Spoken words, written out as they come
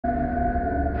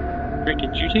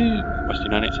Greetings YouTube,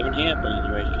 Rusty987 here, bringing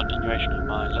you a continuation of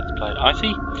my Let's Play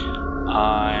Icy.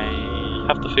 I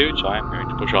have the food, so I am going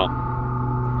to push on.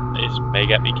 This may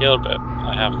get me killed, but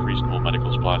I have reasonable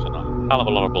medical supplies and a hell of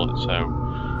a lot of bullets, so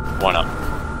why not?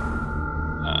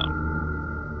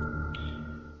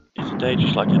 It's a day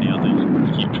just like any other.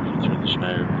 You keep trudging through the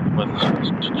snow, the weather starts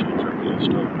to change rapidly,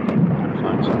 so trying to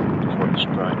find something before it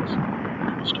strikes.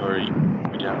 In the story,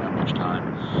 we don't have much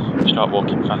time. You start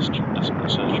walking faster in desperate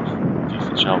search of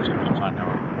decent shelter, but you find no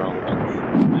road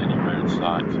anywhere in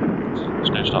sight. The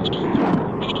snow starts to fall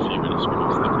in just a few minutes,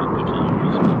 becomes thicker and thicker. You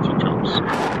see drops,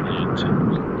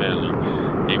 barely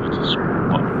able to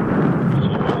spot a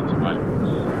few yards away.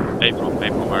 April,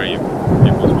 where are you?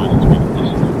 April's voice is speaking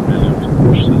distance, barely able to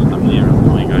push. She says, I'm here, I'm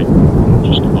coming, I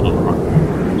just got on the rock.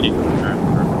 Keep going for it.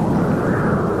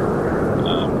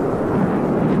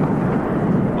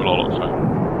 We'll all look for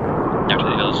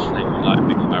everything else, things like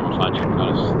big fire will find you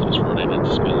because starts running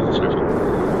into space and so forth.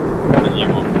 And you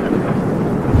walk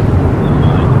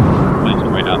place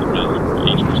way out the middle,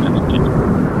 each one steps into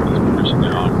it's progressively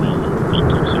hard when your feet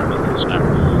keep sinking in the snow.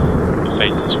 Your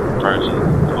face is frozen,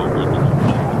 cold wind and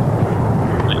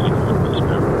completely covered with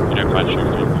snow. You don't find shoes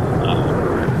or anything out of the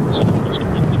snow gust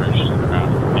wind throws you to the ground,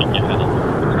 beating your head on the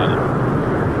side of it.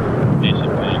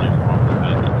 Piercing pain everyone with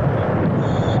pain.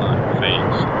 Sight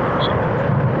fades.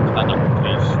 Stand up,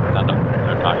 please. Stand up.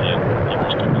 Don't die here. You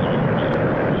must do the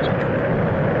music.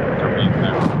 Probably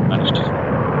managed to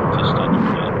stand up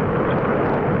again.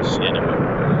 Can't see anyone.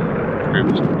 The group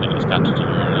is completely scattered and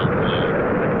you're alone.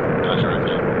 Guys are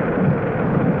okay.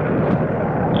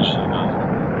 Did you see that?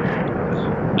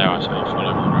 No, I saw you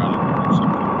follow me around and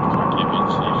something. So I came in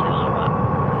to see if you was alright.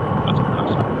 That's what I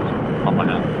found. On my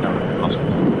hand. No,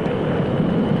 hospital.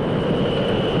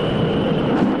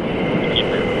 Keep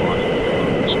moving forward.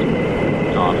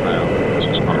 Guard rail, which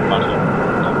is not bloody.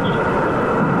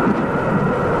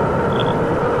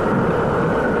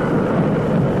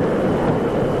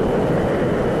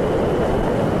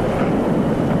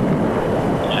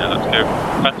 Yeah, let's go.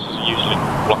 Fences are usually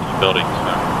blocking buildings,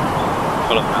 so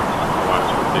follow the fence and the wires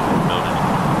for a big building.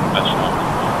 That's not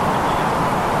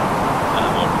and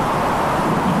look.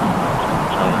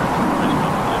 Controller is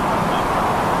not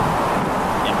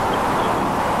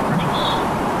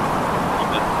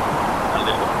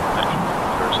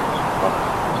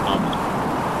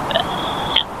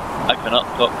I cannot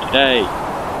talk today.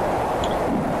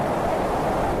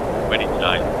 Waiting to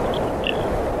die. Yeah.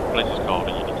 The place is cold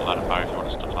and you need to light a fire if you want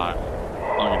to start fire.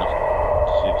 Long enough to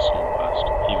see the storm past.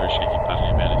 Fever is shaking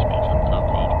badly, barely speaks. I'm so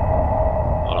cold.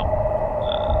 Hold on.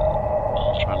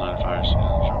 I'll try and light a fire as soon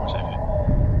as I'm sure we're safe here.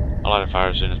 I'll light a fire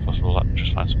as soon as possible. I'll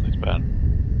just find something to burn.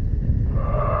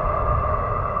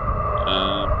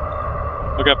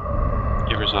 Look up.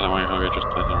 Give your silent way hunger, just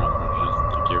place it around the branches.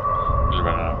 Thank you. Just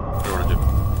run it out. What do you want to do?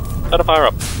 Set a fire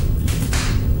up!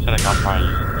 Set a campfire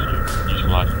using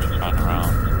light to be found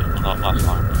around. It will not last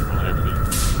long, but it will hopefully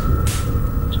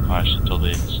suffice until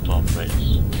the storm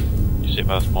breaks. You sit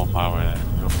by the small fireway there.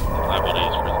 Your entire body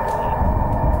is frozen cold.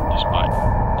 Despite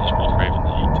desperate craving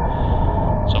the heat,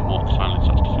 some warmth finally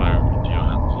starts to flow into your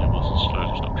hands and your muscles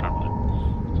slowly stop trembling.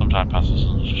 Some time passes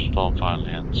and the storm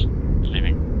finally ends,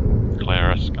 leaving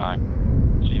clear sky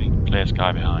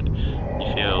behind. You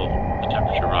feel the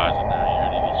temperature rise and now you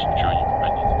only need to rejoin your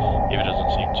companions. Eva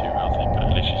doesn't seem too healthy, but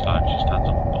at least she stands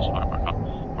up and puts the fire back on.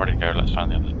 I'm ready to go, let's find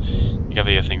the others. You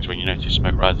gather your things when you notice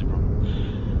smoke rising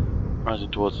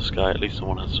towards the sky. At least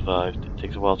someone has survived. It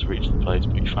takes a while to reach the place,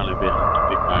 but you finally behind a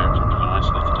big fire in front of an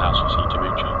isolated house. You see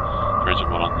Dimitri frozen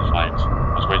well on the flames.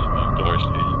 I was waiting for you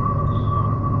gloriously here.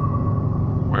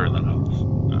 Where are the notes?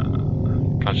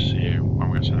 Glad to see you. When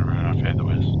we're going to send around, I fear the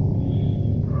west.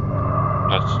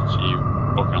 Glad to see you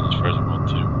walking on this frozen world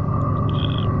too.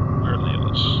 Where are the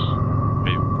others?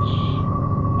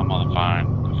 I'm more than fine.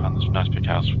 I found this nice big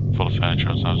house full of furniture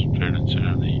as I was food and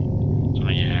suddenly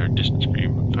you hear a distant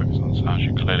scream and focus on the sounds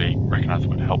you clearly recognise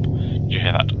would help. Did you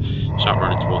hear that? Start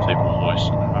running towards April's voice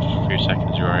and after a few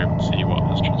seconds you are able to see what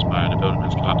has transpired. A building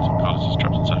has collapsed and Carlos is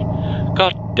trapped inside.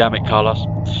 God damn it, Carlos!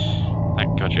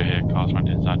 Thank God you're here. Carlos went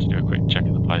inside to do a quick check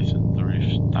of the place and the roof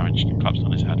damaged and collapsed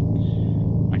on his head.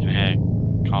 I can hear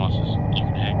Carlos's voice.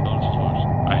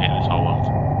 I hate this whole world.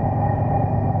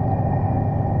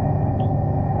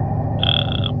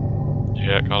 You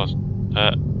hear it, Carlos?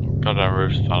 Hurt. Goddamn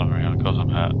roof's fell over me, and of course I'm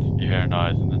hurt. You hear a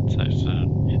noise and then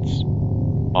it's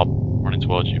mob running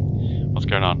towards you. What's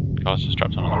going on? Carlos is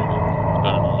strapped on the roof. The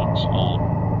building looks all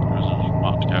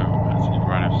marked to go. As he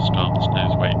ran over the storm, the snow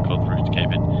is waiting, called the roof to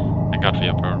cave in. Thank God for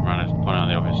your brother ran out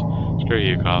of the office. Screw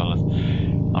you, Carlos.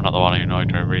 I'm not the one who knows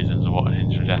your reasons or what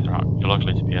hints for death. Right? You're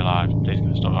lucky to be alive. Please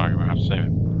can stop arguing. I have to save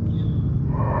it.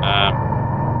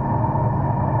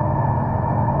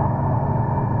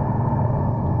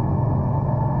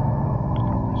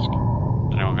 Risk.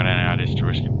 Anyone got any ideas to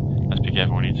risk it? Let's be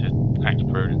careful. We need to act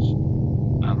with prudence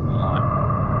and light.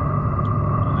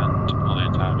 And all the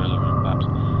entire building will collapse.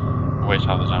 We'll waste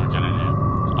half the time to get in here.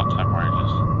 It's not time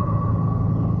ranges.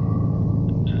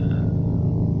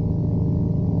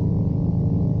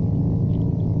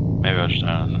 Maybe I'll just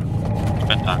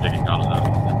spend time digging on that.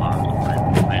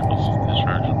 The neighbours, this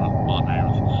road, all the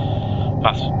neighbours.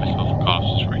 Fast, difficult for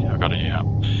Carlos is free. I've got it here.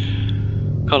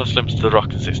 Carlos limps to the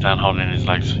rock and sits down holding his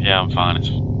legs. Yeah, I'm fine. It's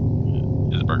a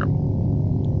burger.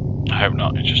 I hope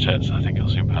not. It just hurts. I think it'll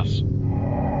soon pass.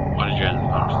 Why did you end the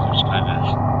forest? Just kind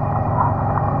of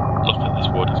look at this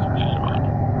wood. It's completely right.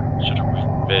 Should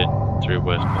have been through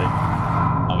worse play.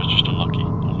 I was just unlucky.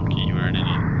 Unlucky. You were an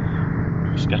idiot. We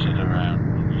were scattered around.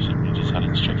 You simply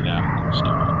decided to check it out and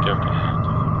stop. Go to hell. Do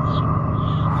you think it's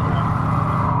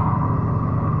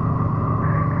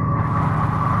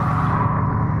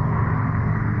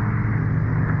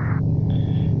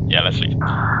yeah, let's leave.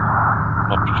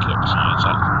 Bob just looks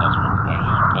inside and that's one way.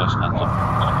 Claire stands up.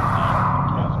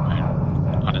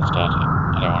 I didn't start it.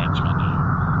 I don't want it to end here.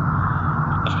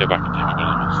 Let's go back and take a bit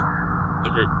of this.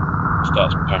 The group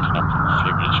starts packing up in a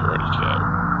few minutes. You're ready to go.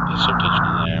 There's some tension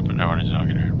in the air, but no one is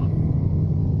arguing anymore.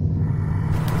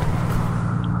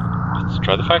 Let's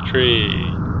try the factory.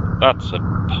 That's a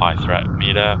high threat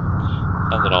meter.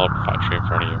 There's an old factory in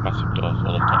front of you. Massive door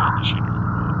full of tiny machinery.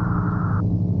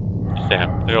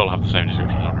 They all have the same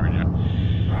description on the radio.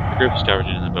 The group is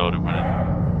scavenging in the building when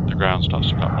the ground starts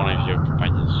to cut. One of your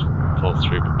companions falls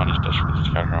through but manages desperately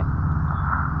to carry on.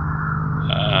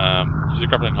 Use a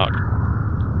grappling hook.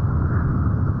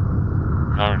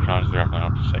 How recognize the grappling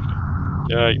hook for safety?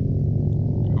 Yay!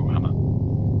 Ooh, hammer.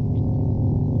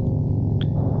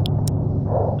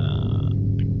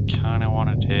 I kinda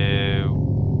wanna do...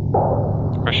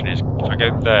 The question is, if I go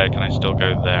there, can I still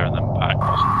go there and then back?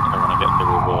 Because I wanna get the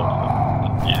reward.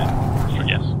 Yeah, sure,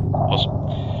 yes. Awesome.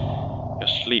 Your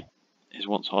sleep is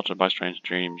once altered by strange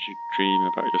dreams. You dream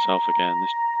about yourself again.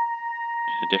 This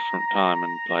in a different time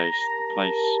and place. The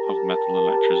place of metal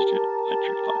electric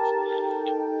lights.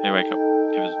 Hey, wake up.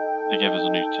 They gave us a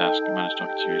new task. A man is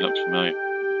talking to you. He looks familiar.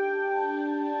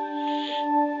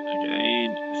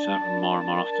 Again, it's happening more and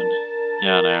more often.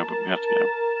 Yeah, I know, but we have to go.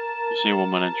 You see a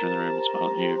woman entering the room and smell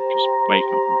you. Just wake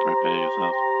up and prepare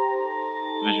yourself.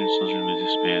 The vision suddenly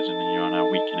disappears and you are now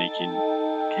weak and aching,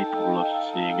 capable of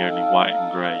seeing only white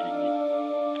and grey, and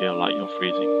you feel like you're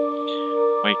freezing.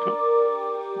 Wake up.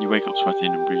 You wake up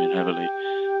sweating and breathing heavily.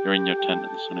 You're in your tent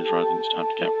and the sun is rising. It's time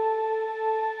to go.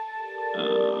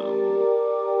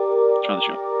 Try the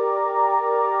shot.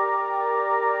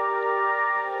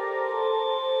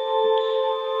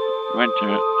 You enter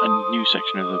a new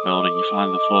section of the building. You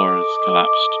find the floor has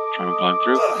collapsed. Try and climb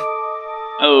through.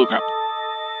 Oh crap.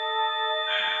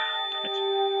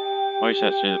 While you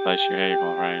set to the place, you hear your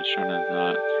comrades shouting at the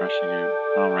light, thrashing you.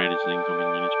 Arm raiders incoming,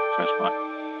 you need to prepare to fight.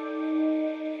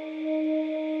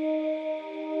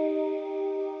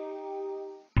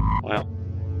 Well,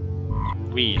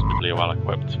 reasonably well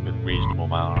equipped with reasonable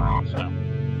morale, so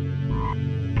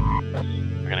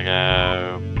we're gonna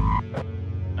go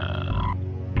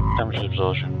damage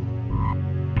absorption.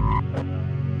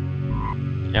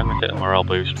 Yeah, I'm gonna take the morale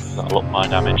boost because that'll up my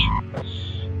damage.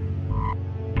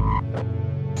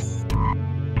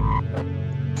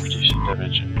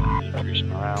 Damage and increase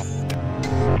morale.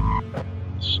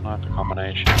 Sniper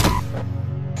combination.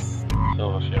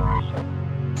 Silver Fury.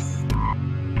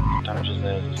 Damages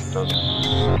there does.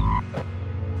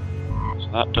 So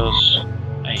that does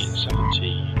 8 and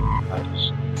 17. That does.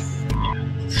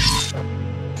 Yeah.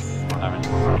 More damage.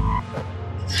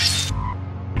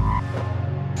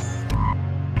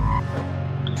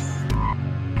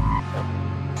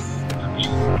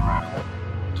 Damages morale.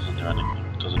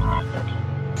 Doesn't do anything.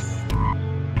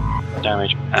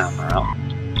 Damage and morale.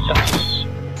 Yes.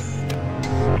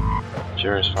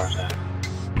 Sure, as far as that.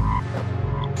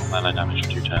 Melee damage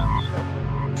for 2 turns.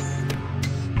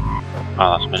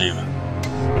 Oh, that's maneuver.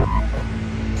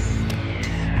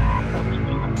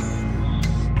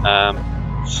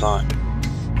 Sign.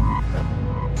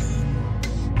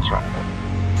 That's right.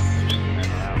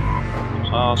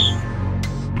 Class.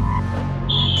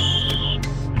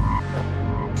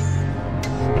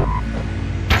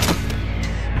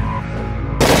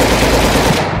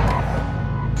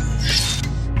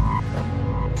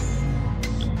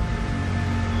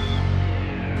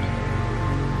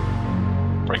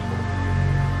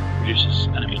 Reduces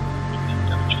enemy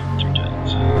damage in 3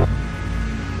 turns.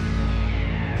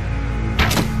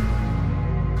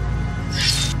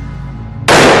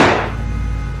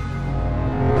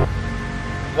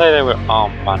 say they were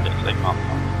armed bandits, they can't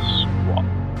find SWAT.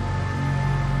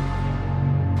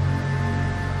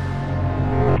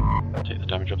 Take the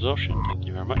damage absorption, thank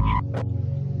you very much.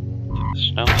 Take the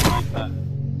stealth sniper.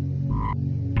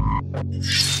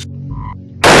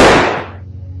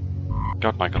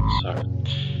 God, my guns suck.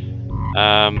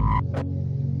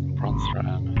 Bronze threat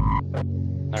armor.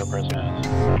 No prisoners.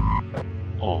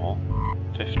 Or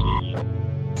 50.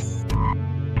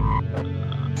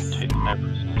 Take the no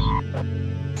prisoners.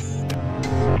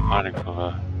 Hiding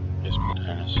cover. Use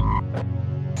containers.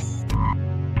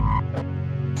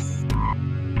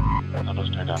 That does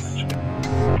no damage.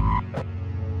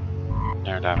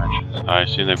 No damage. So I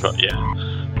assume they've got, yeah,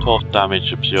 12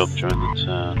 damage absorbed during the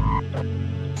turn.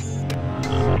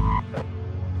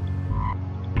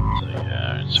 So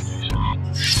yeah, it's exclusive.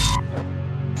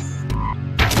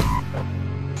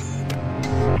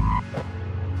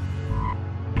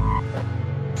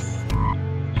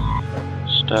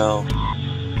 Stealth.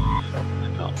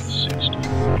 They've got 60.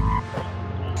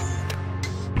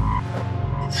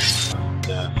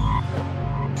 Death.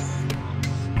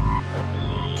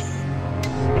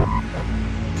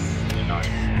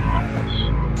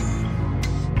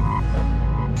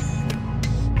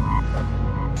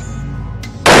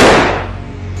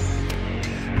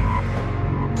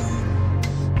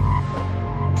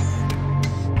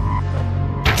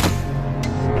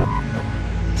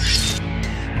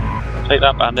 Take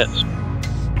that, bandits.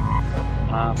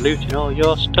 I'm looting all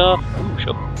your stuff. Ooh,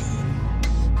 sure.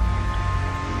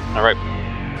 Alright.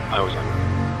 I always like that.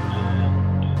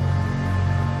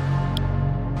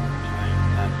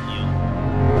 And heal.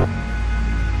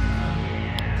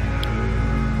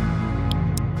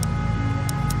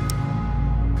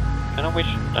 I wish I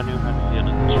knew how to heal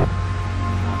in this one.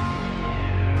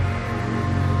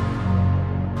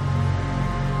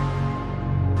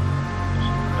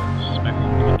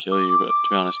 Kill you, but to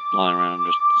be honest, lying around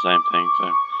just the same thing, so.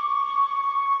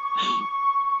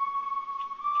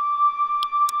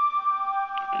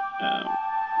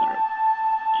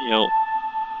 Heal.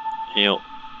 Heal.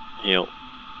 Heal.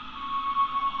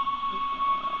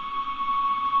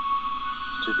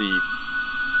 To the.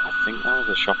 I think that was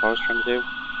the shop I was trying to do.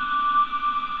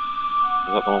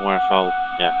 Was that the one where I fell?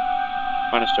 Yeah.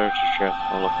 Find a storage chest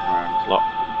while looking around. It's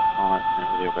locked. Alright,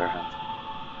 with your bare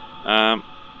hands.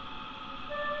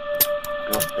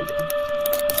 Go figure.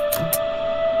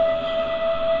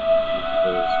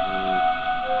 Because,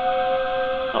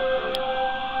 not brilliant.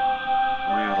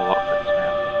 We have a lot of things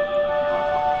now.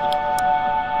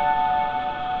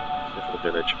 Let's go for the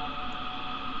village.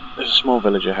 There's a small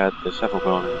village ahead, there's several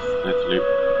buildings, there's loot,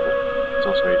 but it's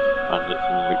also bandits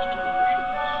and loot to rushing.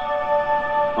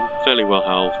 I'm fairly well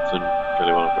healthed and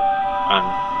fairly well equipped. And,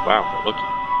 wow, got lucky.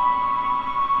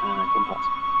 Compass.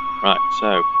 Right, so,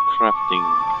 crafting.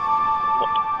 What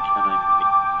can I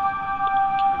make?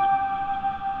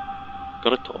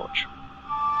 Got a torch.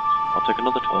 I'll take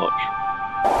another torch.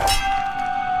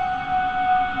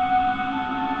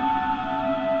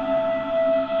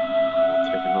 I'll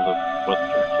take another weather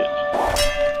jacket.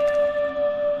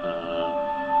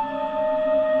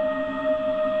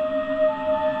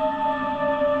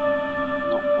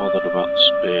 Not bothered about the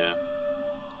spear.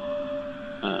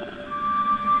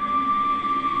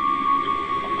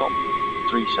 I've got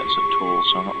 3 sets of tools,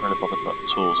 so I'm not really bothered about the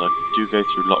tools. I do go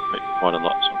through lockpick quite a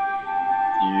lot, so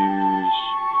use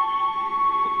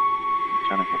the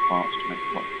mechanical parts to make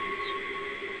lockpicks.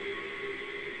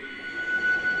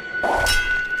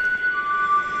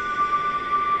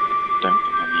 Don't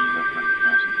think I need them for anything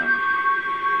else at the moment.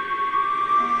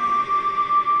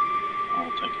 I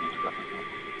will take another grab at that.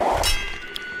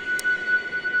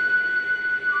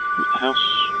 Loot the house.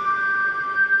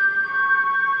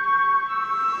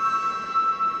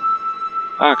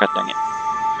 Ah, god dang it.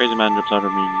 Crazy man jumps out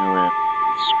of me nowhere,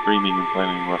 screaming and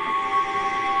flailing a weapon.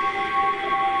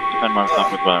 Defend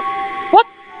myself with bow. What?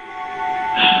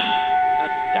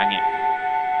 God dang it.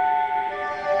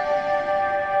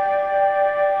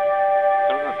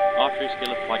 Got an archery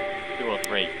skill of like 2 or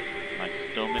 3. And I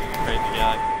still miss the crazy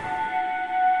guy.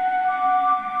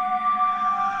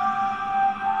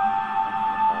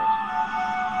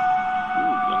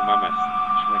 Ooh, young mammoth.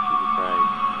 Shrinking the prey.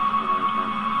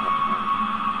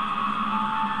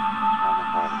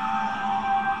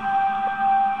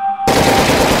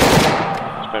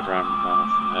 Spread around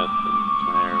mammoths and head them to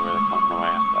an area where they can't run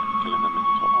away after that, killing them in the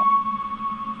top.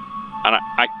 And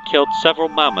I killed several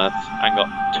mammoths and got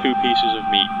 2 pieces of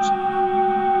meat.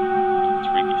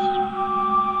 3 pieces of meat.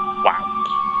 Wow.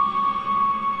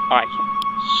 I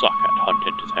suck at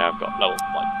hunting to say I've got level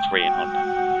like 3 in hunting.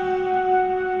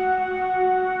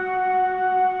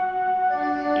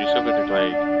 You discovered a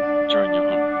glade during your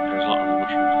hunt. There's a lot of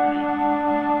mushrooms around here.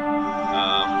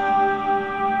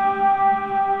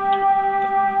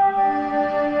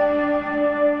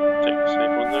 Take the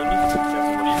safe ones only. Get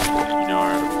the mushrooms, you know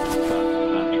are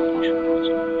natural mushroom ones.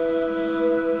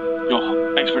 Your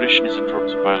expedition is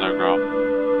interrupted by a low growl.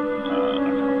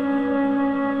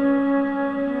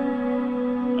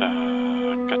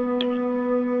 God dang it.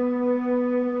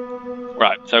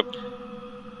 Right, so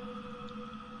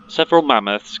several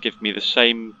mammoths give me the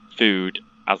same food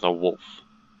as a wolf.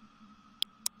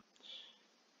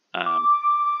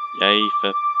 Yay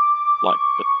for like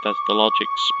Bethesda logic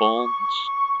spawns.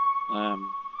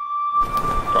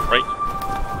 Drop rate.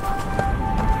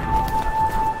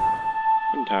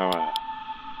 Wind tower.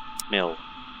 Mill.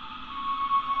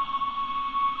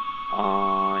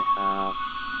 I have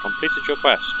completed your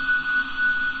quest.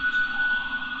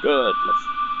 Good. Let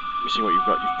me see what you've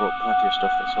got. You've brought plenty of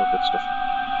stuff. That's all good stuff. To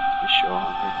be sure, I'm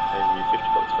going to pay you 50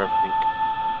 bucks for everything.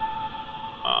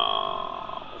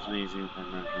 That's an easy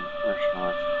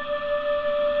rationalize.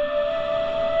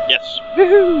 Yes.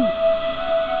 Woohoo!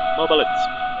 More bullets.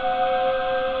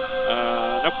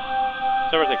 Nope.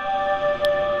 It's everything.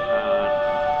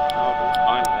 How do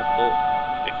I level?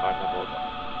 If I level up.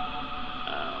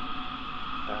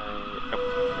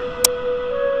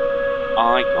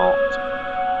 I got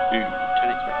 10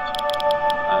 experience.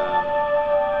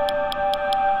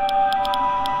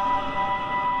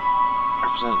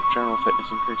 Represent general fitness,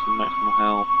 increasing maximum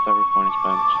health, every point is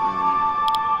spent.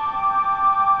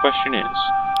 Question is,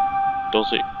 does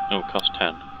it? No, cost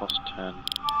 10. Cost 10.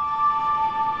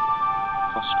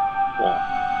 Cost 1.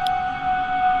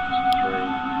 Cost 3.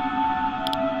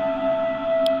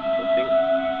 I think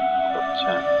I've got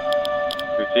 10.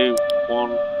 We do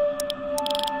 1.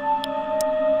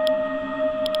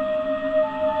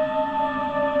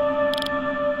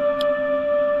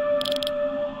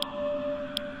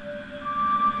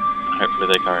 Hopefully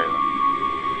they carry them.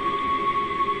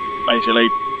 Basically,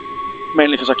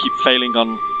 mainly because I keep failing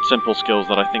on simple skills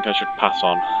that I think I should pass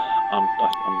on. I'm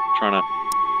trying to.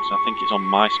 So I think it's on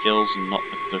my skills and not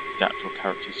the actual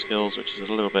character skills, which is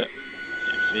a little bit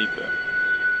iffy. But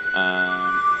I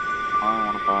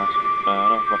want to buy some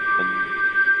better weapons.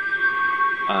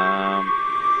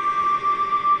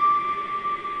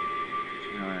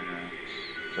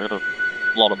 So I got a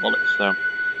lot of bullets, though.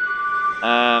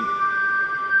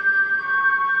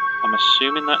 I'm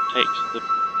assuming that takes the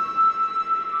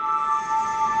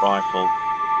rifle.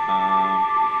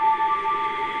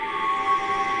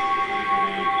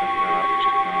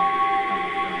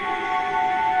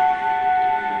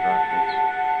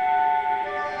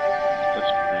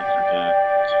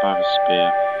 Survivor's spear.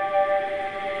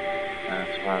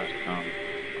 Survivor's gun.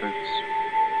 Groups.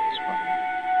 Survivor.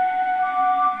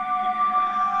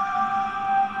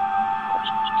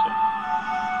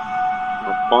 I'm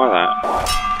gonna buy that.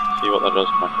 See what that does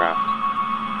for my craft.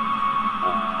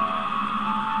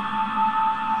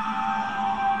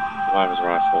 Survivor's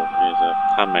rifle is a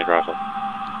handmade rifle.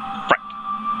 Frick!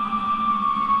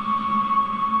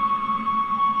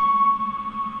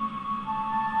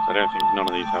 So I don't think none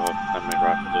of these have a handmade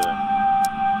rifle, do they?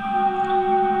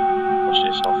 Watch the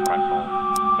assault rifle.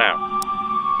 Now,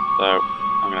 so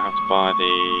I'm gonna have to buy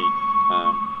the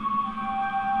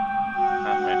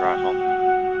handmade rifle.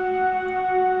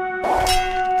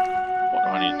 What do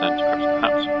I need then to craft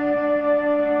that?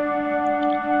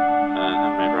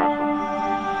 Handmade rifle.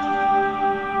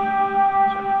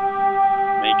 So,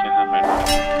 make a handmade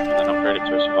rifle, and then upgrade it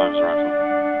to a survivor's rifle.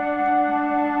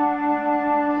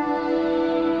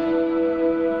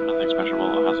 Nothing special,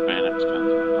 it has a bayonet gun.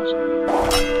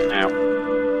 Now,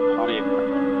 body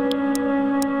equipment.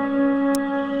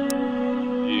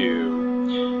 View.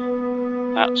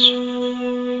 That's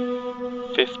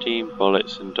 15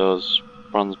 bullets and does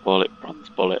bronze bullet.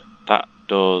 That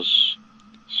does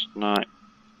snipe.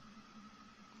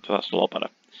 So that's a lot better.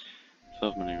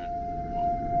 Self-maneuver.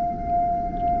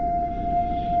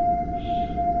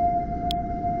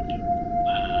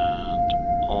 And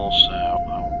also,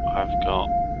 I've got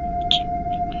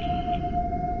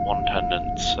 1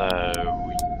 tendon, so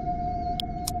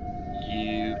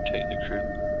you take the crew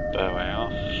bow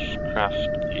off, craft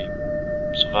the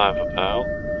survivor bow.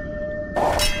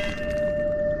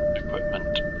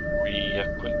 Equipment,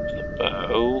 re-equip the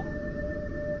bow.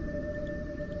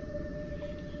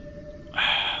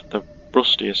 The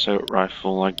rusty assault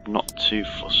rifle I'm not too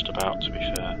fussed about, to be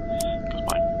fair, because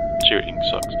my shooting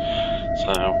sucks.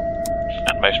 So,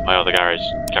 and most of my other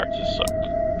characters suck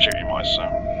shooting wise, so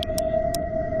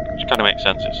which kind of makes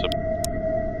sense. It's a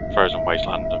frozen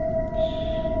wasteland.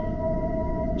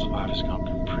 Survivor's gone.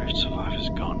 Improved survivor's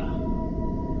gone.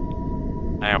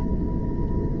 Now,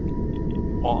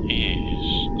 What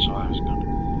is survivor's gun?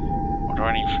 What do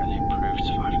I need for the improved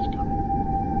survivor's gun?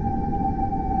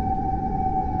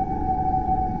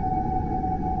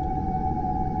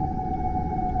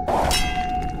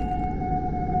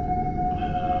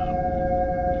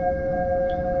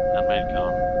 Handmade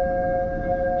gun.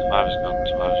 Survivor's gun,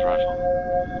 survivor's rifle.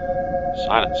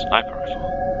 Silent sniper rifle.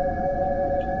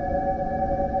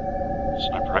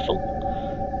 Sniper rifle.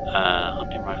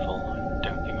 Hunting rifle. I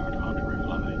don't think I would have a hunting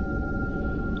rifle, have I?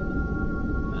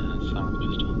 Silent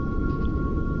pistol.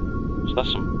 So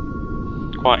that's some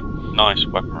quite nice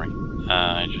weaponry.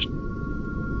 I just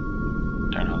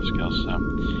don't have the skills, so.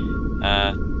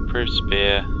 Improved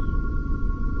spear.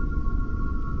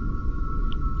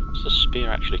 What's the spear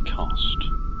actually cost?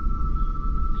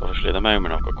 Obviously at the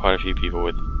moment I've got quite a few people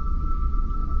with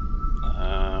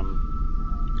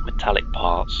metallic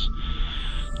parts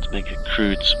to make a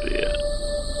crude spear.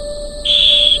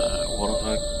 So what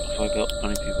have I got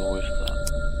many people with that?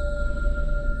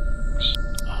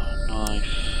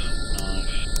 Knife,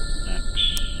 axe,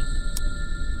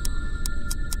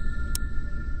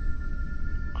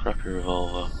 crappy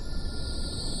revolver.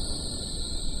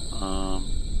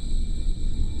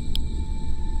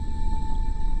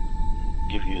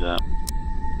 Give you that.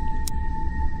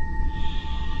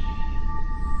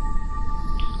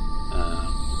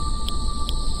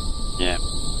 Yeah.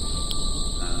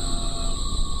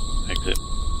 Exit.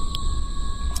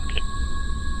 Okay.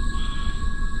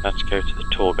 Let's go to the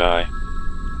tour guy.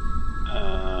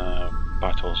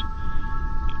 Battles.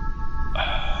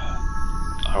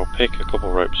 I will pick a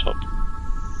couple ropes up.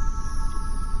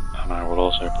 And I will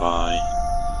also buy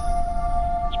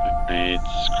smoke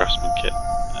grenades, craftsman kit.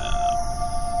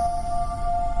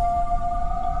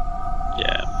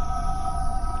 Yeah.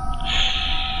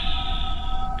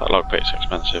 That lockpick's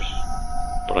expensive,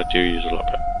 but I do use a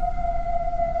lockpick.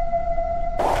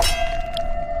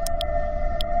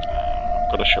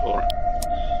 I've got a shovel.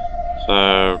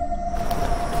 So,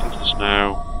 into the snow,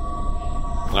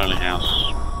 lonely house.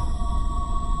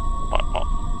 What?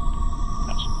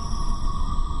 Yes.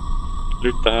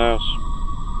 Loot the house.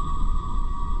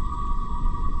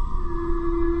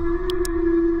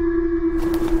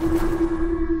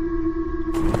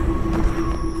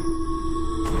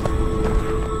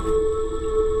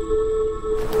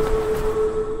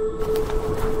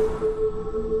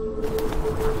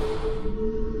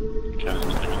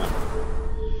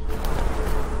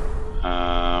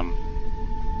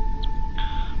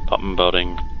 Apartment building,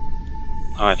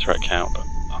 high threat count, but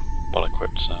I'm well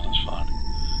equipped, so that's fine.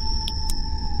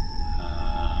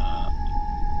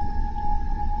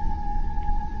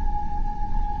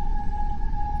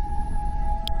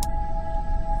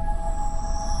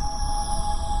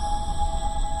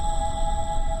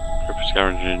 Group's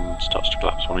garage engine starts to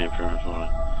collapse. One of your improvements.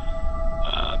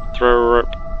 Throw a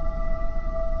rope.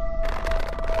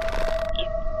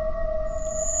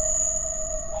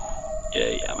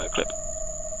 Yay, ammo clip.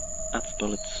 That's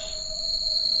bullets.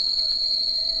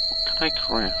 What can I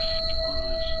craft?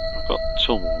 I've got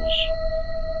tools.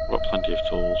 I've got plenty of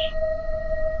tools.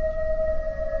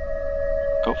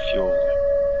 Got fuel.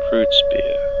 Crude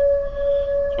spear.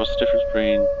 What's the difference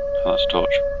between... Oh, that's a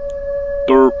torch.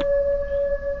 Derp!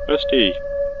 Thirsty!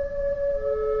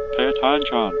 Pay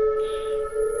attention!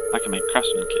 I can make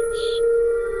craftsman kits.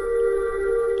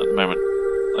 At the moment,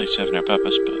 they serve no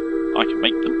purpose, but I can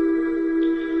make them.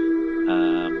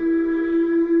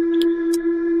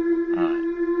 Right.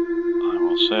 I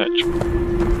will search,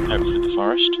 hopefully the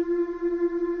forest.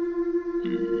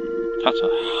 That's a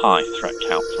high threat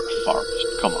count for a forest,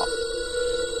 come on.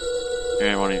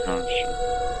 Yeah, what are you going to do?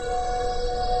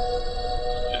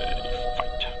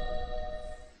 Fight.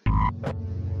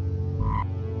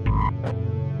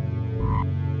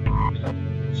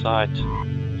 Side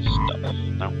stuff,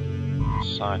 no.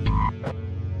 Side.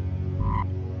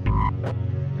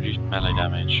 Reduce melee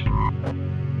damage.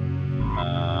 I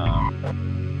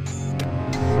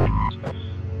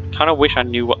kind of wish I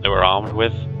knew what they were armed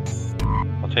with.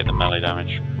 I'll take the melee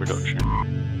damage reduction.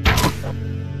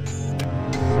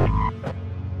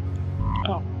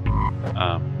 Oh.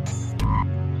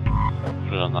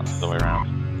 Should have done that the other way around.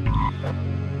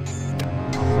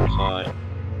 Side.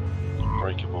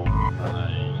 Breakable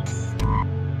melee.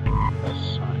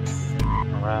 Side.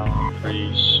 Around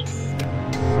trees.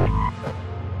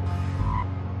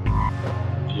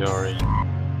 Fury.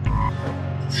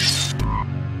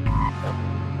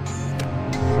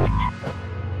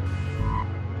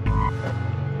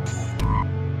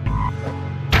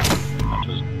 That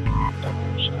doesn't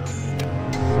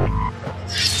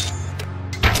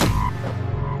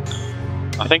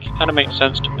I think it kind of makes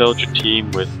sense to build your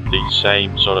team with the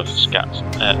same sort of stats.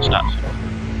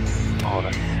 Hold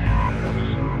on.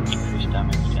 Increase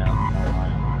damage down.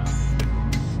 Alright.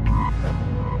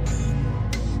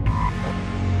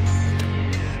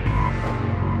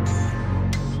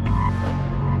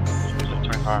 So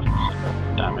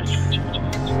 25% damage for 2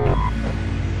 turns.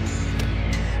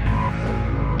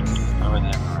 Over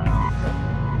them around.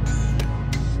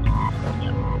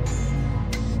 Yep.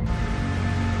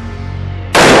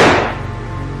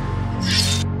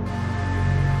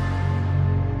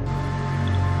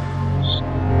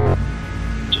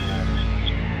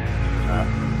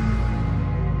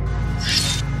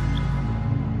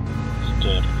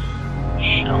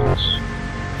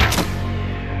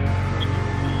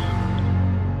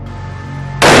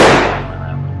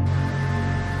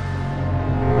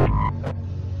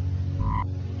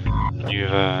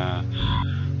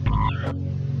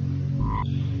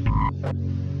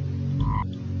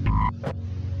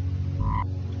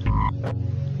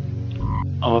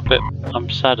 I'm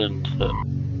saddened that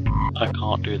I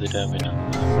can't do the damage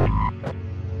on that.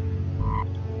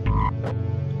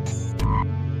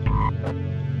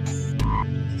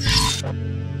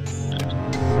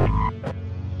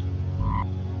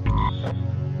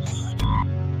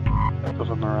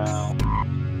 Cover morale.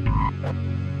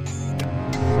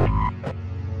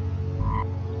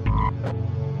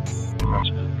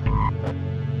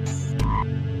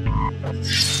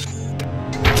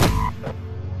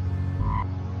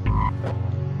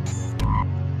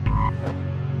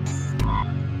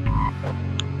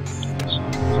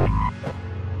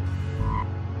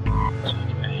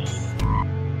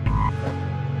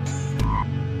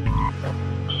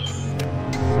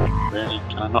 Really?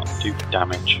 Can I not do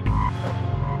damage?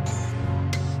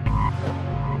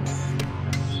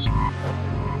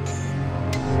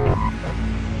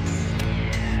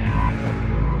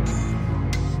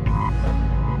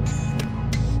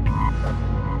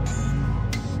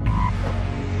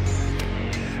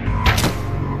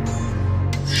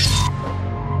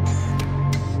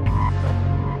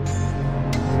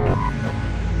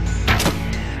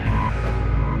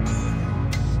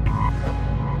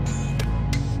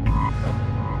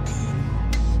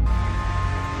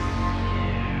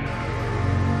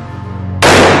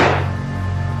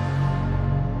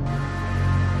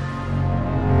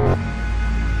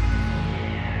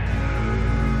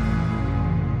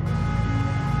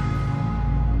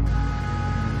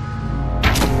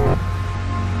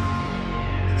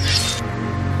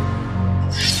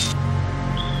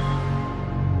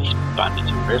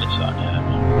 Bandits are really starting to hurt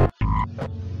me.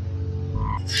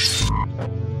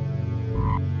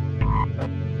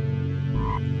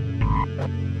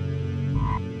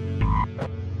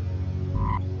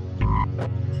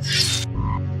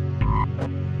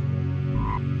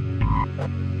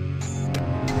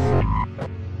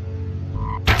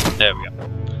 There we go.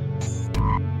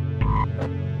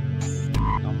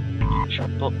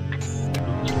 Book.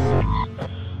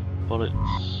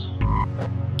 Bullets.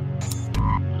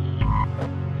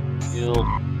 Heal,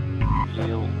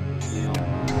 heal, heal,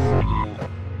 heal,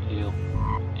 heal,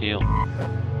 heal.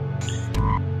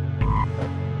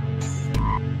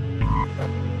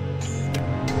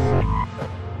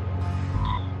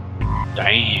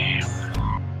 Damn.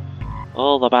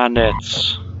 All the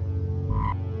bandits.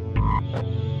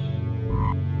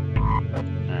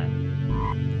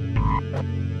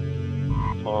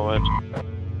 Forward.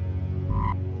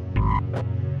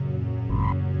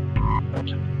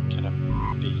 Get a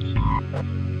beat.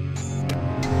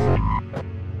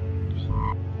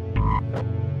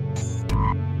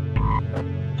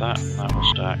 That will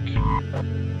stack.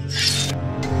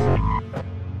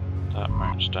 That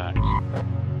won't stack.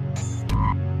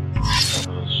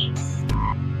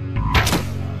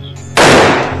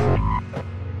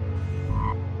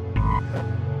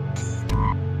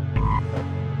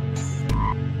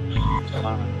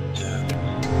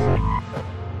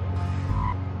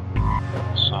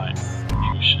 Site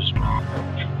reduces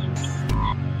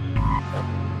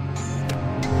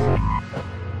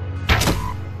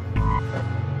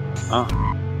oh,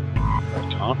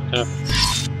 can't get up.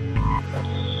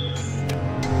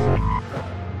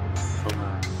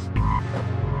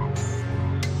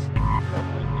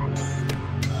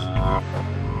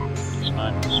 It's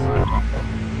not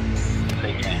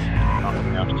taking. I'm not going to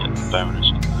be able to get the bonus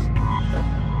on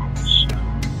that. So,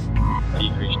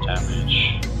 decrease damage.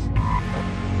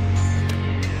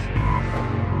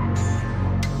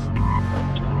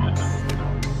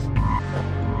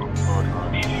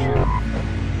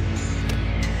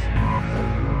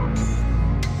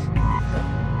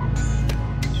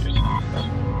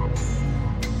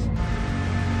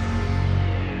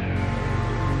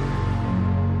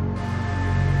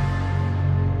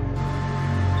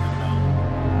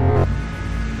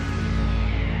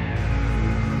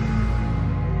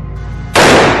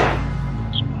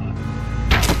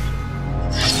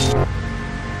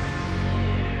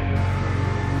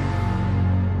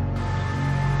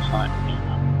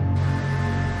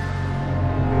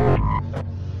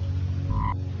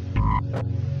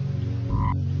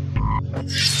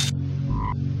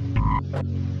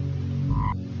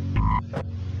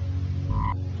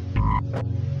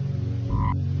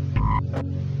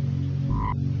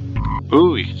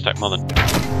 Ooh, you can stack more than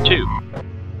 2.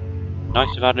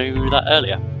 Nice if I knew that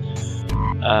earlier.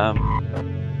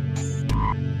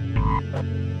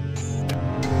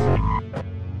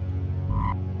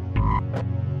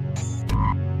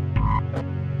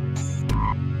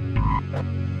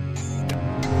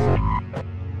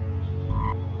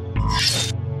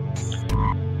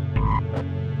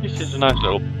 This is a nice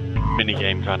little mini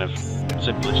game, kind of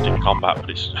simplistic combat, but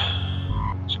it's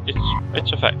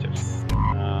effective.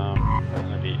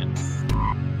 I've eaten.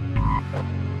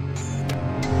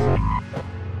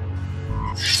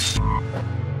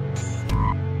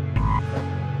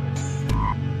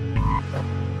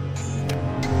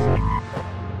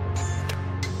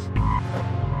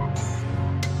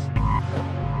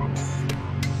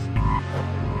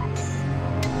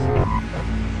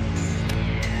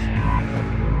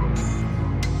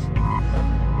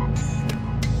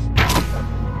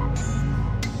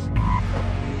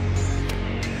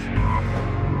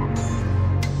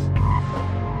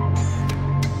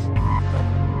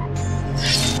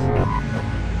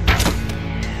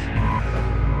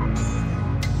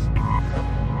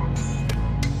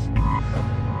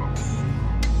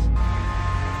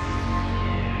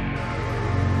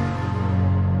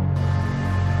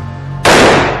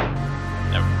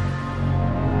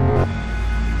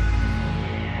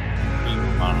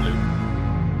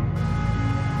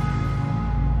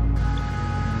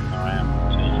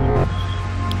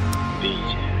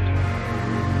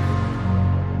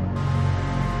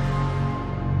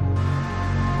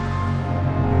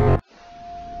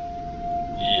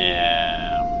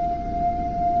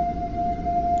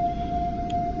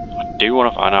 I do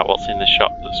want to find out what's in the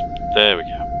shop. There we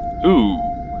go. Ooh,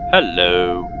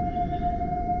 hello.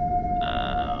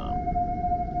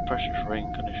 Pressure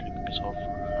ring condition can be solved for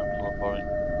a handful of boring.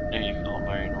 No, you can't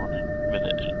bury anyone with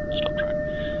it. Stop trying.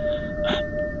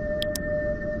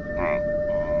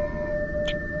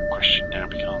 The question now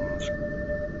becomes,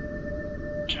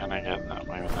 can I get that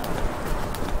way with that?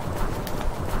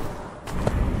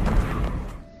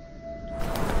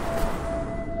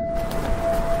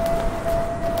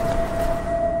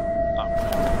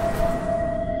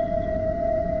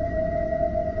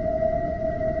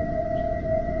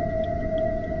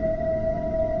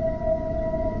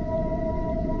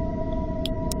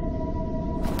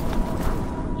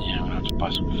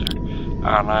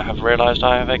 And I have realised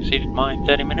I have exceeded my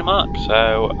 30-minute mark,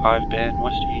 so I've been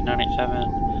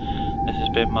Westy987. This has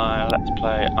been my Let's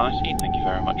Play Icy. Thank you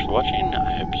very much for watching.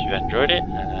 I hope you enjoyed it,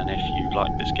 and if you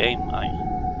like this game, I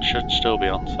should still be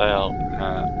on sale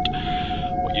at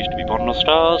what used to be Bundle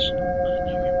Stars. You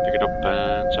can pick it up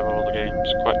and several other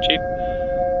games quite cheap.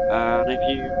 And if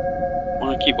you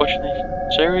want to keep watching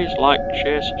this series, like,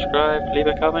 share, subscribe, leave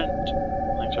a comment.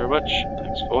 Thanks very much.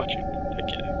 Thanks for watching.